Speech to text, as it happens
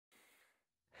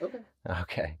Okay.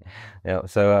 Okay. Yeah.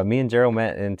 So me and Gerald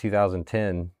met in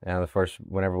 2010,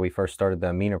 whenever we first started the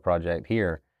Amina project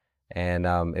here, and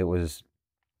it was,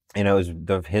 it was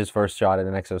his first shot at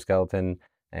an exoskeleton,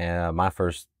 and my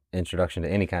first introduction to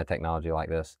any kind of technology like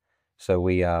this. So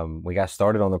we got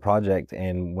started on the project,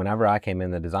 and whenever I came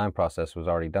in, the design process was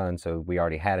already done. So we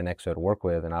already had an exo to work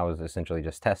with, and I was essentially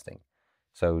just testing.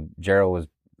 So Gerald was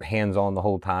hands on the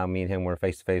whole time. Me and him were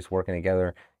face to face working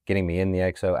together, getting me in the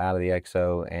exo, out of the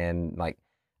exo, and like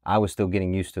I was still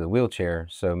getting used to the wheelchair.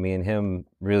 So me and him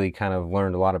really kind of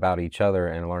learned a lot about each other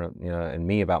and learned, and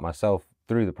me about myself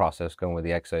through the process going with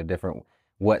the exo, different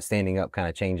what standing up kind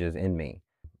of changes in me.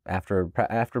 After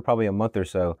probably a month or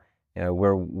so,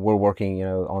 we're working,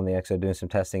 on the exo, doing some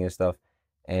testing and stuff,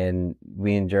 and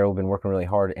me and Gerald have been working really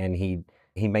hard, and he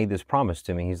made this promise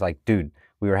to me. He's like, dude,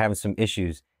 we were having some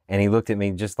issues, and he looked at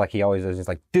me just like he always does. He's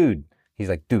like, dude,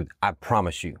 I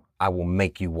promise you, I will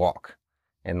make you walk.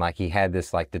 And like he had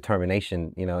this like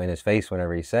determination, in his face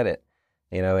whenever he said it,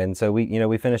 and so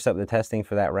we finished up the testing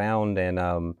for that round,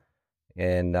 and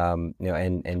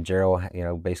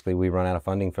Gerald, basically we run out of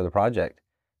funding for the project,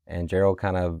 and Gerald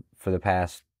kind of for the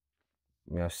past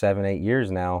 7, 8 years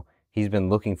now, he's been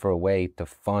looking for a way to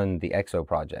fund the EXO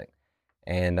project,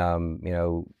 and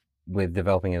with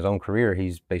developing his own career,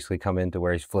 he's basically come into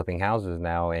where he's flipping houses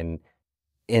now, and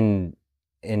in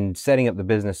in setting up the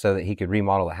business so that he could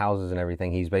remodel the houses and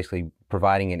everything, he's basically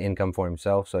providing an income for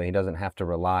himself so he doesn't have to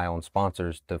rely on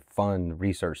sponsors to fund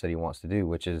research that he wants to do,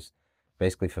 which is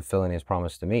basically fulfilling his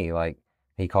promise to me. Like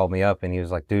he called me up and he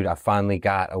was like, dude, I finally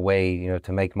got a way,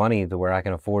 to make money to where I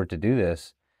can afford to do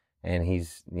this. And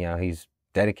he's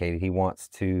dedicated. He wants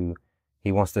to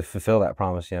fulfill that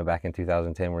promise, back in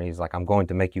 2010 where he's like, I'm going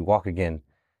to make you walk again.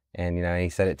 And he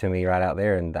said it to me right out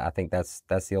there, and I think that's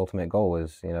the ultimate goal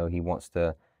is, he wants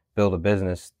to build a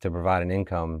business to provide an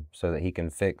income so that he can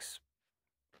fix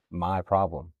my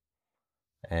problem.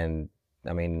 And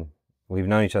I mean, we've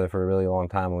known each other for a really long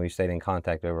time, and we've stayed in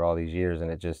contact over all these years,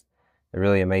 and it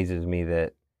really amazes me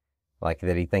that like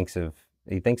that he thinks of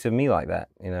me like that,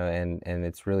 and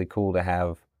it's really cool to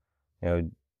have,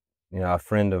 you know, a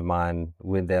friend of mine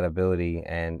with that ability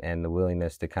and the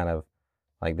willingness to kind of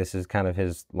like this is kind of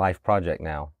his life project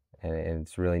now, and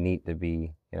it's really neat to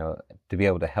be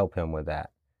able to help him with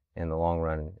that in the long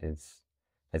run. It's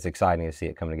exciting to see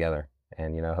it come together,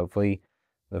 and hopefully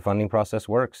the funding process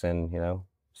works, and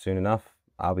soon enough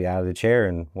I'll be out of the chair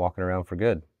and walking around for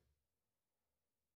good.